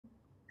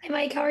Hi,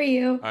 Mike. How are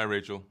you? Hi,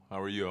 Rachel. How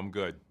are you? I'm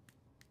good.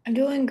 I'm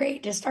doing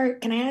great. To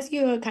start, can I ask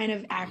you a kind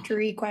of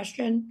actory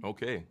question?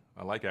 Okay.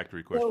 I like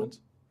actory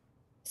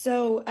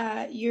So,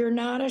 questions. you're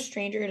not a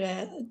stranger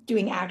to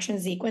doing action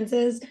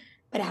sequences,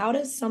 but how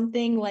does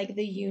something like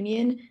the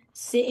Union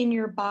sit in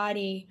your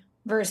body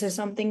versus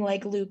something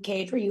like Luke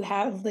Cage, where you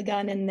have the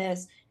gun in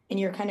this and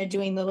you're kind of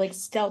doing the like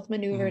stealth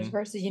maneuvers hmm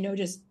versus,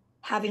 just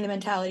having the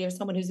mentality of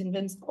someone who's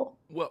invincible?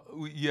 Well,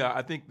 yeah,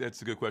 I think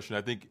that's a good question.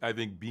 I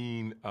think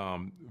being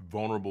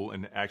vulnerable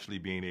and actually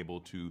being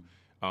able to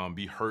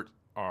be hurt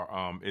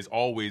is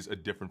always a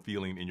different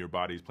feeling in your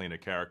body as playing a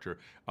character.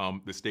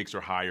 The stakes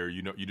are higher.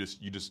 You know, you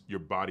just your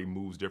body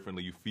moves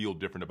differently. You feel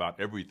different about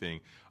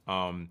everything.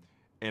 Um,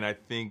 and I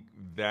think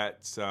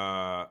that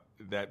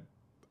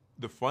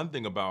the fun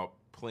thing about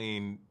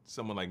playing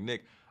someone like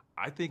Nick,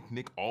 I think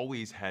Nick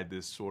always had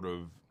this sort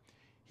of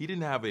he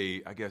didn't have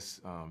a I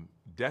guess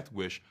death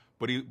wish,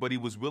 but he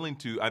was willing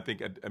to.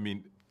 I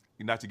mean,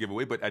 not to give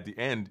away, but at the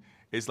end,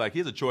 it's like he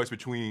has a choice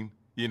between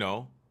he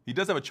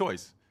does have a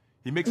choice.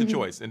 He makes a Mhm.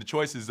 choice, and the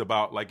choice is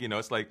about like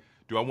it's like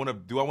do I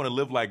want to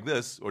live like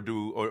this or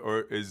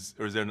is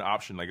there an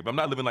option like if I'm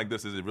not living like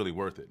this is it really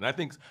worth it? And I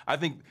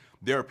think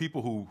there are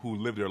people who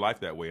live their life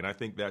that way, and I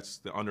think that's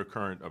the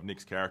undercurrent of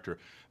Nick's character.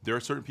 There are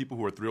certain people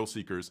who are thrill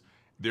seekers.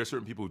 There are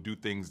certain people who do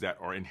things that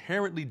are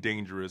inherently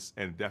dangerous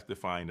and death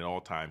defying at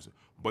all times,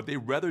 but they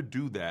rather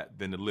do that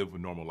than to live a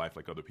normal life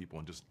like other people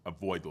and just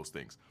avoid those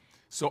things.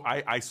 So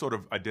I sort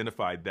of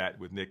identified that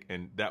with Nick,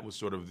 and that was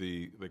sort of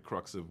the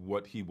crux of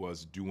what he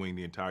was doing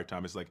the entire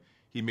time. It's like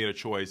he made a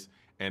choice,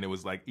 and it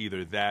was like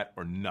either that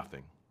or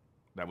nothing.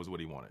 That was what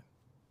he wanted.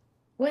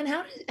 When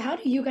how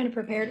do you kind of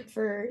prepare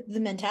for the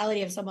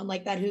mentality of someone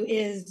like that who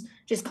is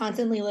just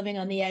constantly living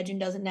on the edge and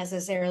doesn't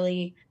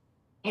necessarily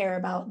care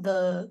about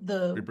the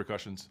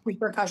Repercussions.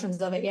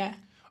 repercussions of it? Yeah.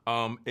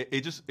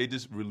 It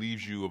just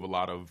relieves you of a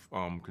lot of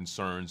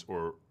concerns,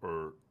 or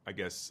I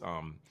guess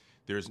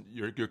there's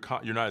you're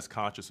not as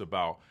conscious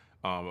about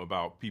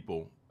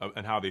people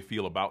and how they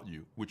feel about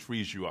you, which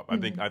frees you up. I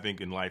think Mhm. I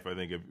think in life, I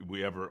think if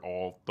we ever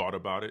all thought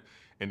about it,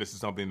 and this is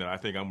something that I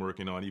think I'm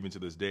working on even to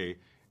this day,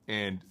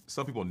 and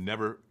some people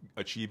never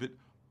achieve it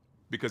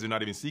because they're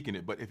not even seeking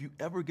it. But if you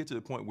ever get to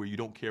the point where you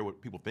don't care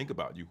what people think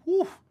about you,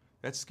 whew,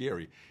 that's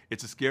scary.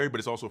 It's a scary, but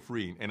it's also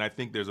freeing. And I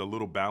think there's a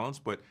little balance,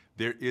 but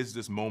there is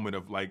this moment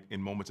of like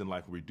in moments in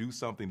life where we do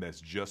something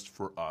that's just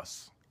for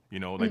us.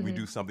 Like we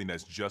do Mhm. something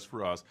that's just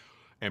for us,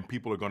 and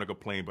people are going to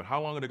complain. But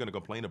how long are they going to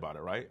complain about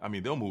it, right? I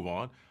mean, they'll move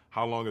on.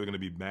 How long are they going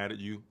to be mad at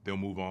you? They'll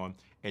move on.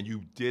 And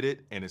you did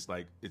it, and it's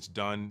like it's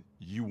done.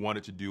 You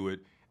wanted to do it,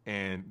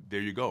 and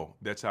there you go.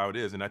 That's how it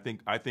is. And I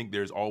think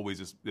there's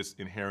always this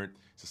inherent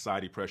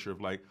society pressure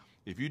of like,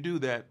 if you do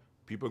that,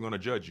 people are going to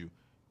judge you.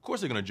 Of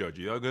course they're going to judge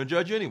you. They're going to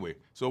judge you anyway.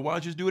 So why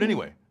don't you just do it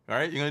anyway? Mhm. All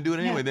right, you're going to do it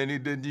anyway. Yeah.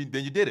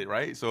 Then you did it,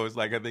 right? So it's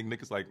like I think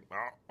Nick is like,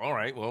 oh, all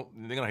right, well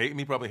they're going to hate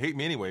me, probably hate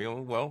me anyway.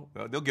 Oh, well,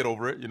 they'll get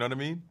over it. You know what I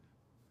mean?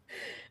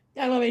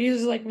 I love it. He's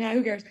just like, yeah,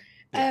 who cares?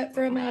 Yeah,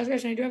 For my last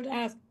question, I do have to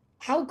ask,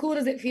 how cool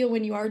does it feel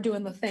when you are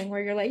doing the thing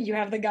where you're like, you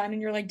have the gun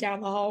and you're like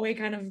down the hallway,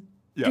 kind of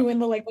yeah. doing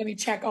the like, let me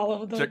check all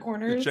of the check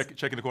corners?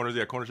 checking the corners.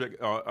 Yeah, corner check.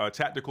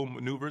 Tactical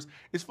maneuvers.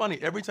 It's funny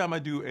every time I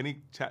do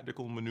any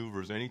tactical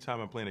maneuvers. Anytime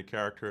I'm playing a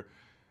character,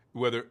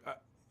 whether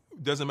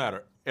doesn't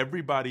matter.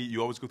 Everybody,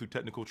 you always go through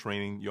technical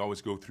training. You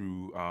always go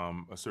through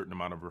a certain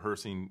amount of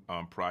rehearsing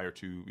prior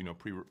to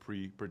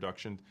pre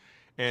production,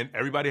 and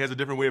everybody has a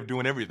different way of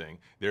doing everything.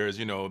 There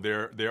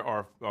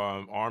are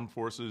armed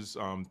forces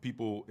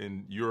people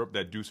in Europe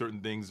that do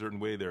certain things a certain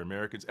way. They're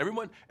Americans.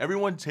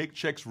 Everyone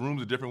checks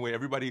rooms a different way.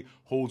 Everybody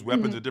holds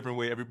weapons a Mhm. different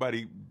way.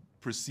 Everybody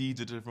proceeds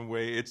a different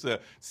way. It's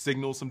a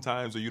signal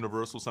sometimes, or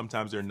universal.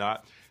 Sometimes they're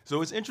not.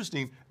 So it's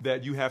interesting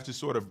that you have to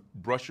sort of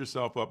brush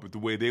yourself up with the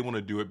way they want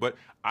to do it. But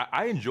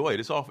I enjoy it.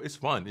 It's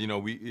fun.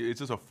 It's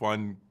just a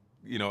fun,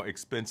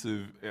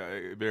 expensive,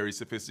 very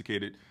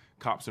sophisticated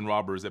cops and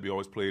robbers that we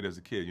always played as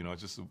a kid.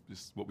 It's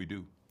just what we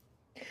do.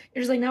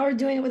 You're just like, now we're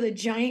doing it with a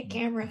giant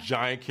camera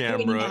Giant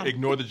pointing camera. at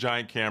Ignore the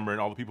giant camera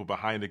and all the people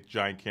behind the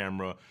giant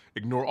camera.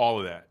 Ignore all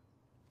of that.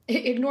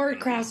 it. Ignore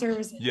craft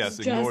services, Yes,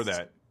 ignore just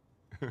that.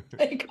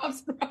 like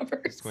cops and Just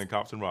robbers. playing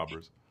cops and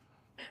robbers.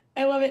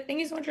 I love it. Thank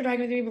you so much for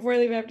talking with me. Before I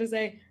leave, I have to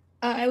say,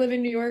 I live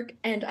in New York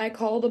and I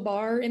call the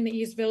bar in the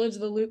East Village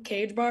the Luke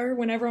Cage bar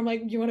whenever I'm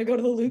like, you want to go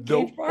to the Luke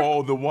Cage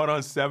bar? The one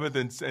on Seventh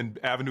and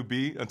Avenue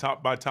B on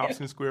top by Yeah.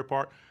 Thompson Square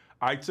Park.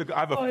 I have a Oh,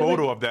 I like,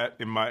 photo of that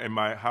in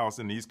my house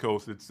in the East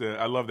Coast.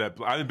 I love that.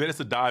 I've been. It's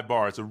a dive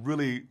bar. It's a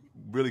really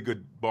really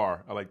good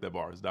bar. I like that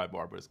bar. It's a dive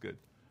bar, but it's good.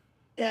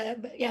 yeah,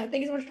 but yeah,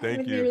 thank you so much for talking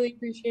Thank with me. I you. really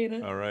appreciate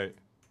it. All right.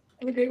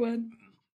 Have a great one.